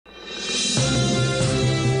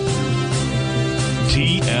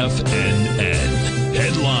TFNN.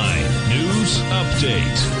 Headline News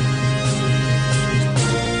Update.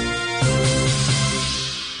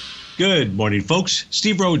 Good morning, folks.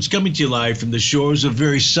 Steve Rhodes coming to you live from the shores of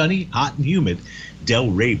very sunny, hot, and humid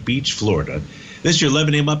Delray Beach, Florida. This is your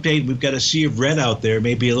 11 a.m. update. We've got a sea of red out there,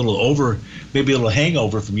 maybe a little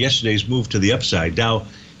hangover from yesterday's move to the upside. Dow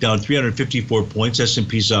down 354 points.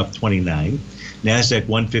 S&P's off 29. NASDAQ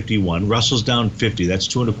 151. Russell's down 50. That's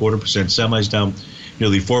 2.25%. Semi's down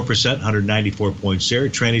nearly 4%, 194 points there.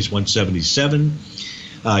 Tranny's 177.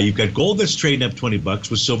 You've got gold that's trading up $20,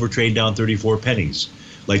 with silver trading down 34 pennies.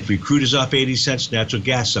 Light sweet crude is off 80 cents. Natural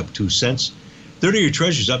gas up 2 cents. 30-year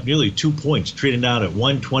Treasury's up nearly 2 points, trading down at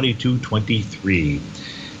 122.23.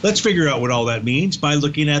 Let's figure out what all that means by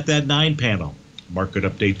looking at that 9-panel market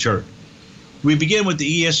update chart. We begin with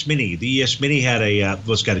the ES Mini. The ES Mini had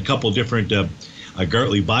got a couple different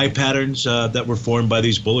Gartley buy patterns that were formed by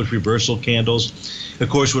these bullish reversal candles. Of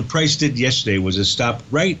course, what price did yesterday was a stop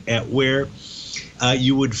right at where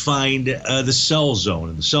you would find the sell zone.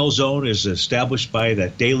 And the sell zone is established by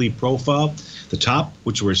that daily profile. The top,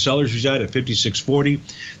 which is where sellers reside, at 56.40.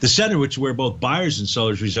 The center, which is where both buyers and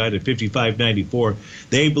sellers reside, at 55.94.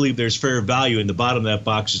 They believe there's fair value, and the bottom of that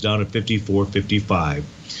box is down at 54.55.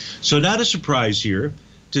 So not a surprise here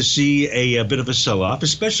to see a bit of a sell-off,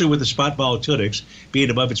 especially with the spot volatility being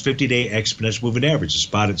above its 50-day exponential moving average. The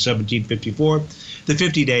spot at 17.54. The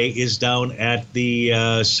 50-day is down at the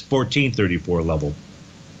 14.34 level.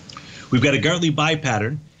 We've got a Gartley buy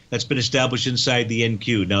pattern that's been established inside the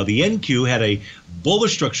NQ. Now, the NQ had a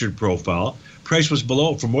bullish structured profile. Price was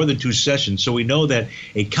below for more than 2 sessions, so we know that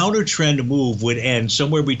a counter trend move would end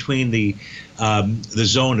somewhere between the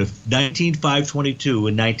zone of 19,522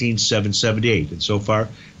 and 19,778, and so far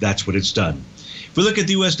that's what it's done. If we look at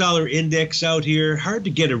the U.S. dollar index out here, hard to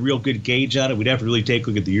get a real good gauge on it. We'd have to really take a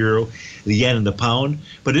look at the euro, the yen, and the pound,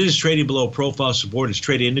 but it is trading below profile support. It's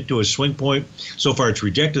trading into a swing point. So far, it's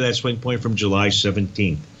rejected that swing point from July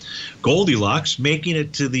 17th. Goldilocks making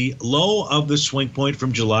it to the low of the swing point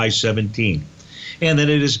from July 17th. And then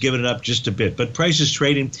it has given it up just a bit. But price is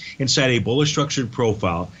trading inside a bullish structured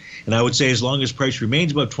profile. And I would say as long as price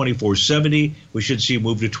remains above 24.70, we should see a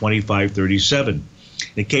move to 25.37. In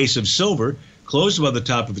the case of silver, closed above the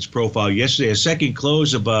top of its profile yesterday. A second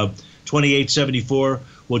close above 28.74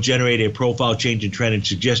 will generate a profile change in trend and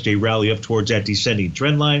suggest a rally up towards that descending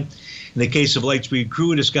trend line. In the case of light sweet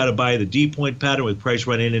crude, it's got to buy the D-point pattern with price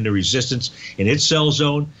running into resistance in its sell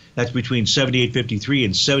zone. That's between 78.53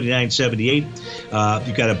 and 79.78.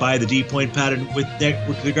 You've got to buy the D-point pattern with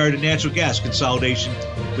regard to natural gas consolidation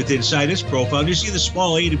within inside this profile. You see the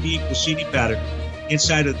small A to B equals CD pattern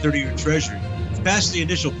inside of the 30-year Treasury. Past the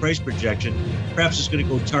initial price projection, perhaps it's going to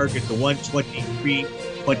go target the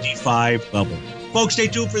 123.25 level. Folks, stay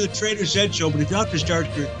tuned for the Trader's Edge show, but if you're out to start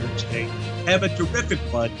your today, have a terrific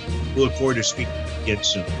one. We'll look forward to speaking again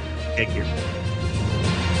soon. Take care.